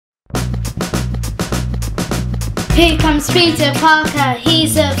Here comes Peter Parker,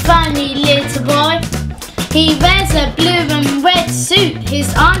 he's a funny little boy. He wears a blue and red suit,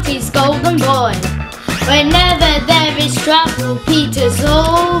 his auntie's golden boy. Whenever there is trouble, Peter's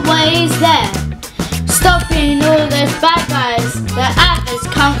always there, stopping all those bad guys that others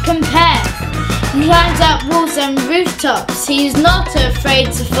can't compare. He climbs up walls and rooftops, he's not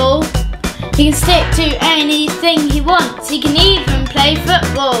afraid to fall. He can stick to anything he wants, he can even play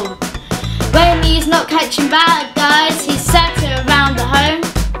football. When he's not catching bad guys, he's sat around the home,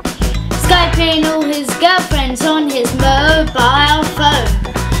 Skyping all his girlfriends on his mobile phone.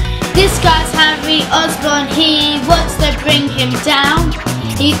 This guy's Harry Osborne, he wants to bring him down.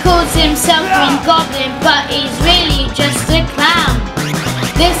 He calls himself Green Goblin, but he's really just a clown.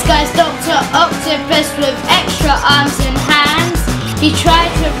 This guy's Dr Octopus with extra arms and hands. He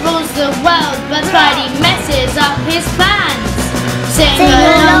tried to rule the world, but Spidey messes up his plans. Sing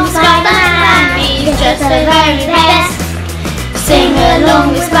along Spiderman, he's just the very best. Sing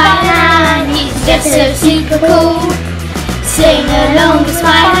along with Spiderman, he's just so super cool. Sing along with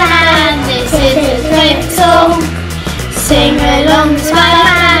Spiderman, this is his favourite song. Sing along with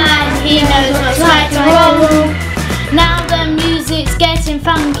Spiderman, he knows what's right and wrong. Now the music's getting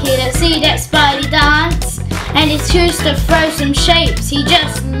funky, let's see that Spidey dance. And he's choose to throw some shapes, he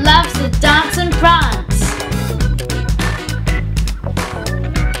just loves to dance and prance.